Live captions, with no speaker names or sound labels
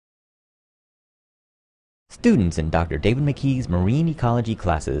Students in Dr. David McKee's marine ecology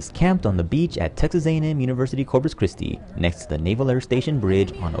classes camped on the beach at Texas A&M University-Corpus Christi next to the Naval Air Station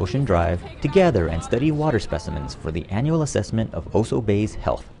Bridge on Ocean Drive to gather and study water specimens for the annual assessment of Oso Bay's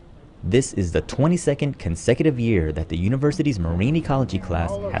health. This is the 22nd consecutive year that the university's marine ecology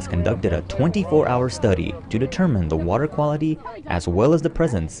class has conducted a 24-hour study to determine the water quality as well as the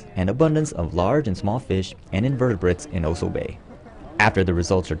presence and abundance of large and small fish and invertebrates in Oso Bay. After the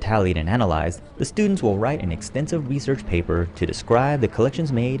results are tallied and analyzed, the students will write an extensive research paper to describe the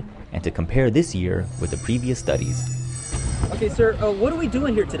collections made and to compare this year with the previous studies. Okay, sir, what are we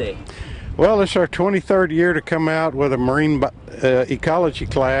doing here today? Well, it's our 23rd year to come out with a marine ecology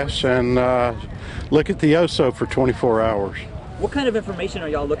class and look at the Oso for 24 hours. What kind of information are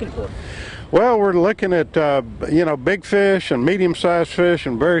y'all looking for? Well, we're looking at, big fish and medium-sized fish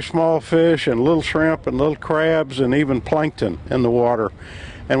and very small fish and little shrimp and little crabs and even plankton in the water.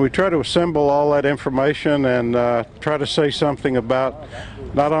 And we try to assemble all that information and try to say something about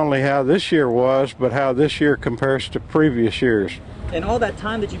not only how this year was, but how this year compares to previous years. And all that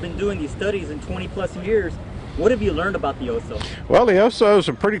time that you've been doing these studies in 20-plus years, what have you learned about the Oso? Well, the Oso is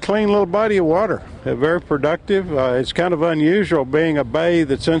a pretty clean little body of water. Very productive. It's kind of unusual being a bay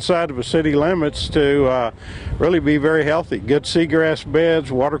that's inside of a city limits to really be very healthy. Good seagrass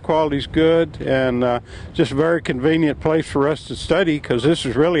beds, water quality's good, and just a very convenient place for us to study because this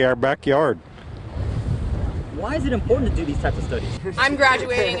is really our backyard. Why is it important to do these types of studies? I'm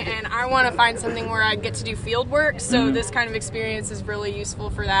graduating and I want to find something where I get to do field work, so this kind of experience is really useful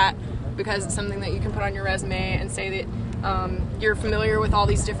for that because it's something that you can put on your resume and say that you're familiar with all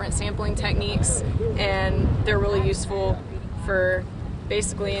these different sampling techniques, and they're really useful for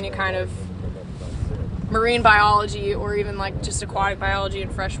basically any kind of marine biology or even like just aquatic biology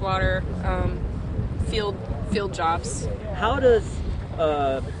and freshwater field jobs. How does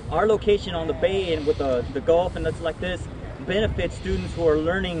our location on the bay and with the Gulf and that's like this benefit students who are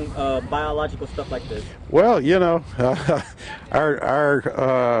learning biological stuff like this? Well,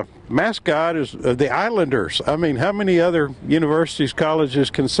 our mascot is the Islanders. I mean, how many other universities, colleges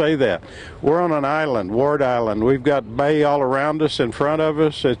can say that? We're on an island, Ward Island. We've got bay all around us, in front of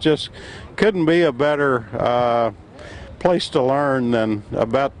us. It just couldn't be a better place to learn than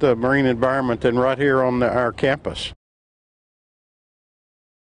about the marine environment than right here on our campus.